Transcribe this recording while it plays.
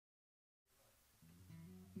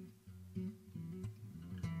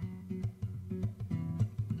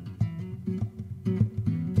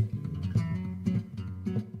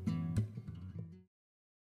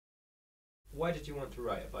Why did you want to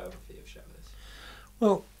write a biography of Chavez?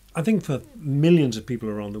 Well, I think for millions of people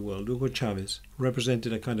around the world, Hugo Chavez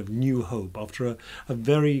represented a kind of new hope after a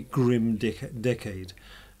very grim decade.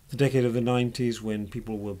 The decade of the 90s, when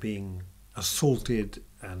people were being assaulted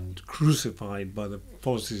and crucified by the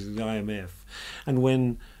policies of the IMF, and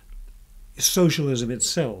when socialism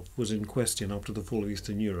itself was in question after the fall of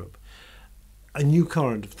Eastern Europe. A new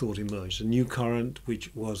current of thought emerged, a new current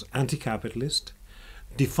which was anti-capitalist,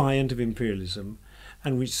 defiant of imperialism,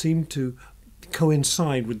 and which seemed to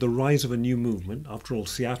coincide with the rise of a new movement. After all,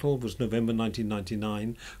 Seattle was November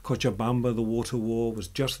 1999, Cochabamba, the water war, was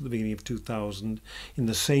just at the beginning of 2000. In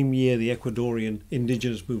the same year, the Ecuadorian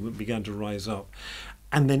indigenous movement began to rise up.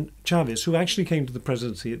 And then Chavez, who actually came to the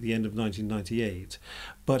presidency at the end of 1998,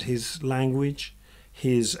 but his language,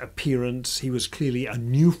 his appearance, he was clearly a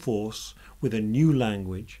new force with a new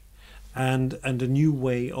language and a new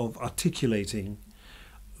way of articulating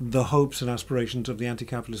the hopes and aspirations of the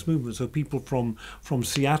anti-capitalist movement. So people from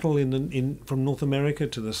Seattle from North America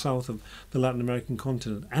to the south of the Latin American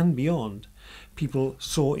continent and beyond, people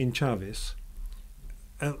saw in Chavez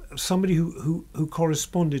somebody who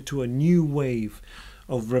corresponded to a new wave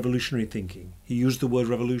of revolutionary thinking. He used the word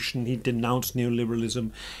revolution, he denounced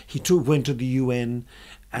neoliberalism, he went to the UN,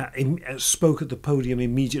 spoke at the podium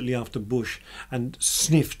immediately after Bush and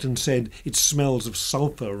sniffed and said, "It smells of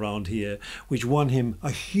sulphur around here," which won him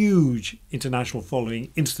a huge international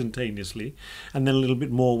following instantaneously, and then a little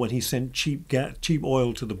bit more when he sent cheap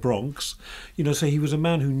oil to the Bronx. So he was a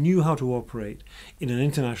man who knew how to operate in an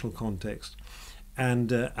international context, and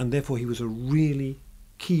therefore he was a really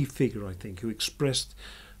key figure, I think, who expressed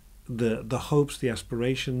the hopes, the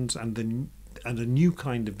aspirations, and a new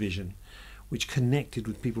kind of vision which connected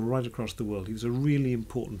with people right across the world. He was a really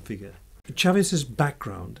important figure. Chavez's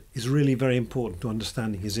background is really very important to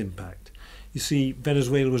understanding his impact. You see,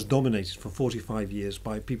 Venezuela was dominated for 45 years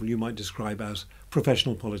by people you might describe as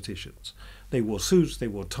professional politicians. They wore suits, they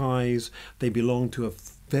wore ties, they belonged to a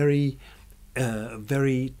very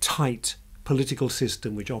tight political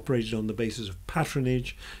system which operated on the basis of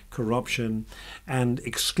patronage, corruption, and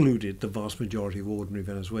excluded the vast majority of ordinary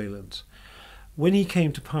Venezuelans. When he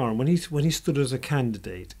came to power, and when he stood as a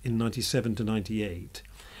candidate in 97 to 98,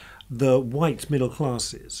 the white middle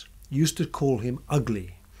classes used to call him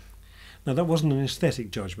ugly. Now that wasn't an aesthetic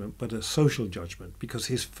judgment, but a social judgment, because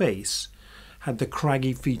his face had the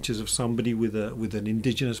craggy features of somebody with an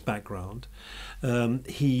indigenous background.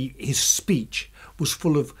 His speech was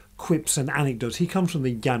full of quips and anecdotes. He comes from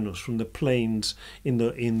the llanos, from the plains in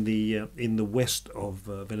the west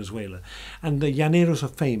of Venezuela, and the llaneros are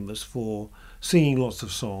famous for singing lots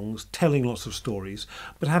of songs, telling lots of stories,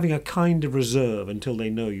 but having a kind of reserve until they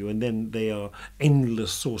know you, and then they are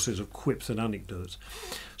endless sources of quips and anecdotes.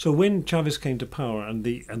 So when Chavez came to power, and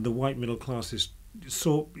the white middle classes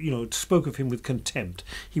spoke of him with contempt,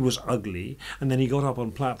 he was ugly, and then he got up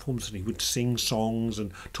on platforms and he would sing songs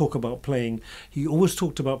and talk about playing. He always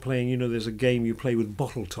talked about playing, there's a game you play with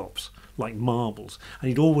bottle tops, like marbles, and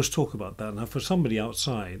he'd always talk about that. Now, for somebody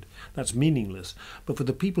outside, that's meaningless, but for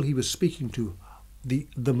the people he was speaking to,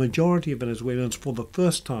 the majority of Venezuelans, for the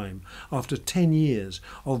first time after 10 years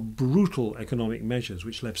of brutal economic measures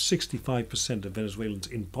which left 65% of Venezuelans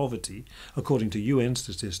in poverty, according to UN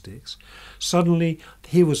statistics, suddenly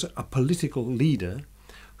he was a political leader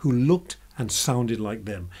who looked and sounded like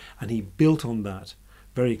them, and he built on that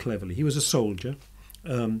very cleverly. He was a soldier,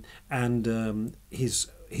 and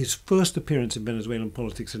his first appearance in Venezuelan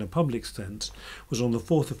politics in a public sense was on the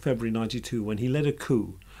 4th of February 92, when he led a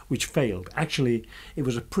coup which failed. Actually, it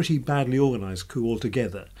was a pretty badly organised coup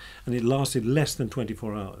altogether, and it lasted less than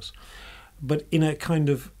 24 hours. But in a kind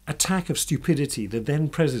of attack of stupidity, the then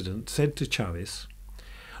president said to Chavez,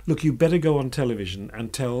 "Look, you better go on television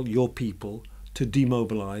and tell your people to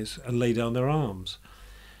demobilise and lay down their arms."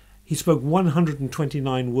 He spoke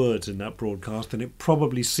 129 words in that broadcast, and it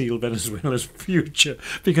probably sealed Venezuela's future,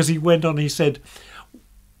 because he went on, he said,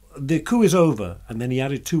 "The coup is over," and then he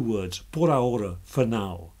added 2 words, "por ahora," for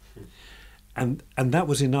now. And that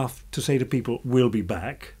was enough to say to people, "We'll be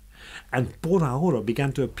back." And por ahora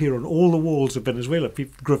began to appear on all the walls of Venezuela,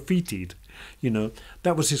 graffitied.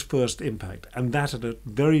 That was his first impact, and that at a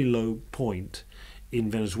very low point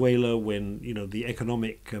in Venezuela, when the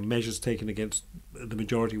economic measures taken against the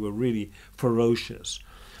majority were really ferocious.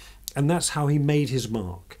 And that's how he made his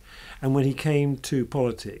mark. And when he came to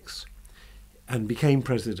politics and became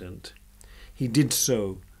president, he did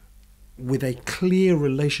so with a clear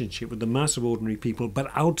relationship with the mass of ordinary people,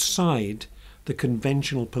 but outside the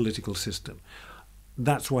conventional political system.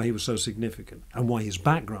 that's why he was so significant, and why his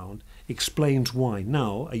background explains why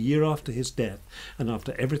now, a year after his death and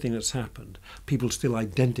after everything that's happened, people still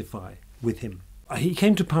identify with him. He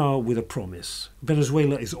came to power with a promise.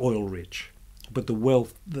 Venezuela is oil rich, but the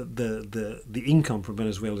wealth, the income from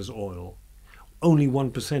Venezuela's oil, only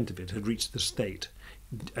 1% of it had reached the state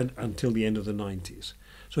until the end of the 90s.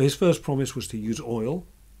 So his first promise was to use oil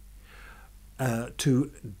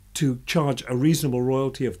to charge a reasonable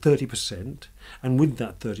royalty of 30%, and with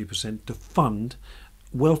that 30% to fund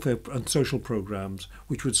welfare and social programs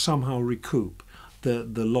which would somehow recoup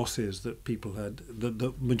the losses that people had,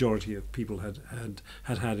 the majority of people had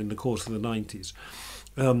in the course of the 90s.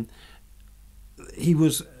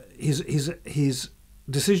 His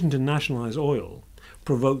decision to nationalize oil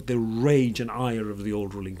provoked the rage and ire of the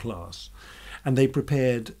old ruling class, and they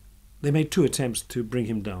made two attempts to bring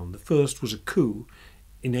him down. The first was a coup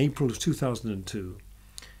in April of 2002,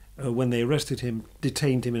 when they arrested him,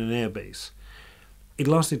 detained him in an airbase. It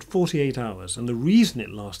lasted 48 hours, and the reason it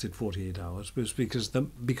lasted 48 hours was because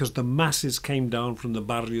the masses came down from the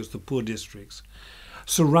barrios, the poor districts,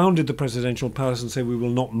 surrounded the presidential palace and said, "We will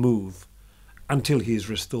not move until he is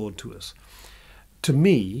restored to us." To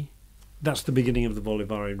me, that's the beginning of the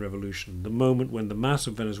Bolivarian Revolution, the moment when the mass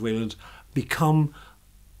of Venezuelans become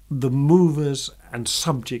the movers and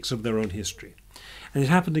subjects of their own history. And it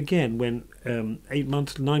happened again when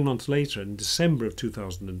 9 months later, in December of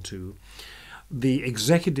 2002, the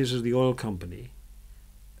executives of the oil company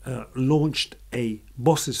launched a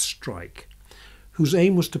bosses' strike, whose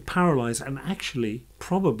aim was to paralyze and actually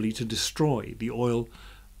probably to destroy the oil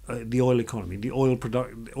economy, the oil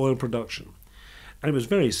production. And it was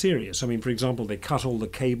very serious. I mean, for example, they cut all the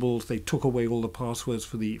cables, they took away all the passwords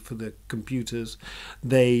for the computers,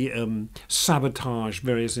 they sabotaged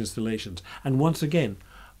various installations. And once again,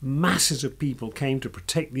 masses of people came to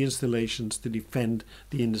protect the installations, to defend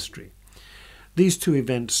the industry. These two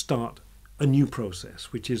events start a new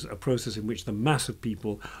process, which is a process in which the mass of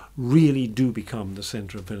people really do become the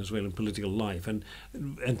center of Venezuelan political life. And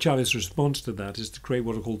Chavez's response to that is to create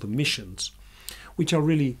what are called the missions, which are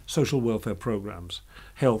really social welfare programs: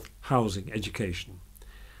 health, housing, education.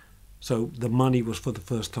 So the money was for the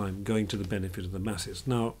first time going to the benefit of the masses.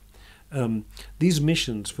 Now, these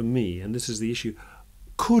missions, for me, and this is the issue,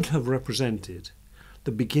 could have represented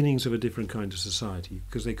the beginnings of a different kind of society,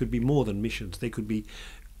 because they could be more than missions. They could be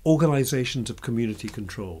organizations of community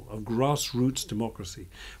control, of grassroots democracy,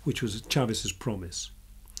 which was Chavez's promise.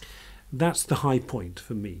 That's the high point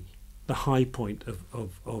for me, the high point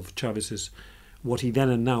of Chavez's, what he then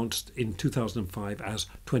announced in 2005 as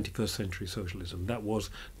 21st century socialism. That was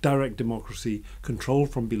direct democracy, control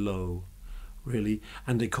from below, really,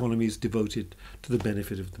 and economies devoted to the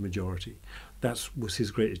benefit of the majority. That was his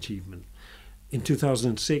great achievement. In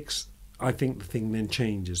 2006, I think the thing then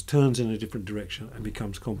changes, turns in a different direction and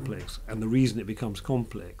becomes complex. And the reason it becomes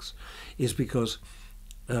complex is because,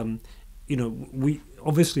 we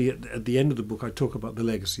obviously at the end of the book I talk about the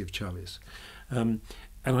legacy of Chavez. And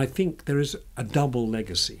I think there is a double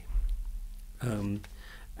legacy.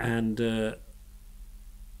 That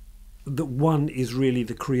one is really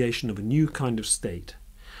the creation of a new kind of state,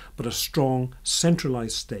 but a strong,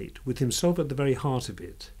 centralized state with himself at the very heart of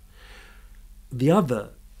it. The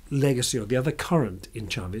other legacy, or the other current in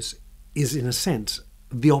Chavez, is in a sense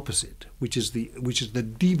the opposite, which is the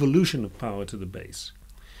devolution of power to the base.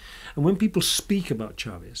 And when people speak about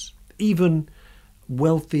Chavez, even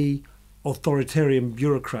wealthy authoritarian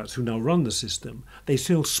bureaucrats who now run the system, they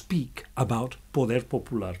still speak about poder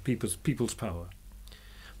popular, people's power.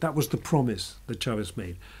 That was the promise that Chavez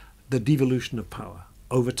made, the devolution of power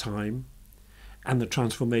over time and the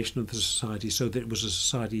transformation of the society so that it was a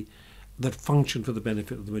society that functioned for the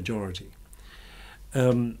benefit of the majority.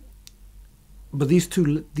 But these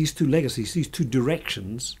two legacies, these two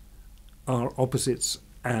directions, are opposites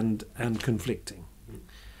and conflicting.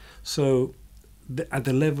 So at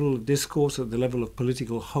the level of discourse, at the level of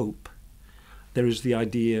political hope, there is the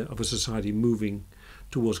idea of a society moving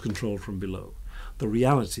towards control from below. The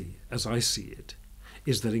reality, as I see it,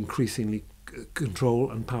 is that increasingly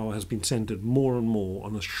control and power has been centered more and more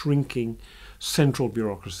on a shrinking central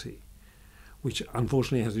bureaucracy, which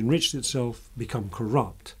unfortunately has enriched itself, become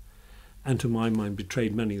corrupt, and to my mind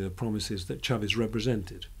betrayed many of the promises that Chavez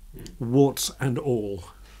represented, warts and all.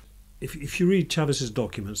 If you read Chavez's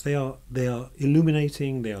documents, they are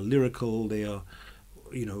illuminating, they are lyrical, they are,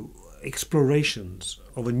 explorations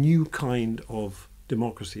of a new kind of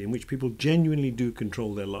democracy in which people genuinely do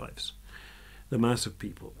control their lives, the mass of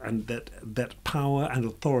people, and that power and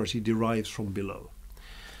authority derives from below.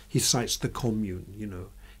 He cites the commune,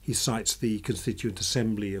 he cites the Constituent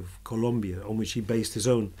Assembly of Colombia, on which he based his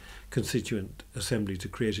own Constituent Assembly to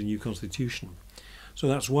create a new constitution. So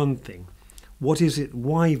that's one thing. What is it?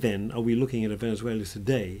 Why then are we looking at a Venezuela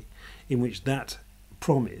today in which that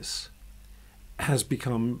promise has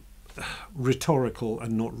become rhetorical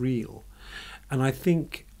and not real? And I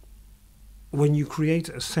think when you create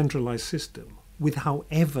a centralized system with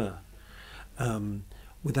however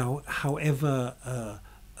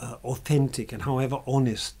authentic and however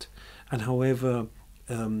honest and however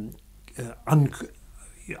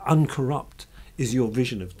uncorrupt is your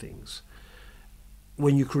vision of things,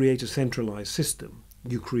 when you create a centralized system,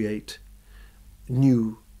 you create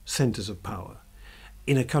new centers of power.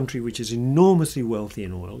 In a country which is enormously wealthy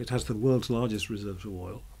in oil, it has the world's largest reserves of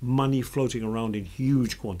oil, money floating around in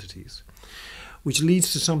huge quantities, which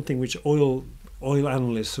leads to something which oil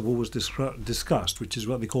analysts have always discussed, which is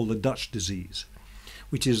what they call the Dutch disease,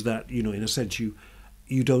 which is that, in a sense, you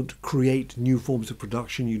don't create new forms of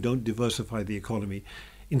production, you don't diversify the economy,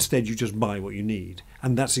 instead you just buy what you need.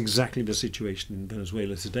 And that's exactly the situation in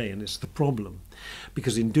Venezuela today, and it's the problem,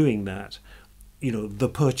 because in doing that, the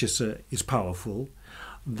purchaser is powerful,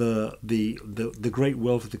 the great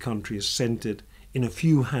wealth of the country is centered in a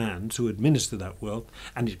few hands who administer that wealth,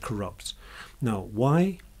 and it corrupts. Now,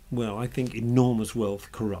 why? Well, I think enormous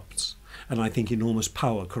wealth corrupts, and I think enormous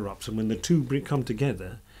power corrupts. And when the two come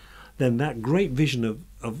together, then that great vision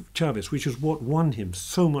of Chavez, which is what won him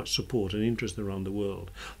so much support and interest around the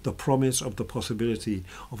world, the promise of the possibility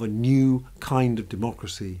of a new kind of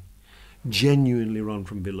democracy genuinely run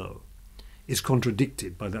from below, is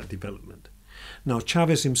contradicted by that development. Now,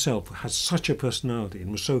 Chavez himself has such a personality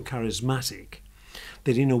and was so charismatic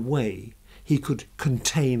that in a way he could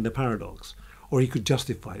contain the paradox, or he could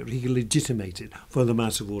justify it, or he could legitimate it for the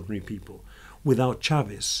mass of ordinary people. Without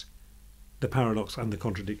Chavez, the paradox and the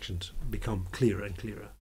contradictions become clearer and clearer.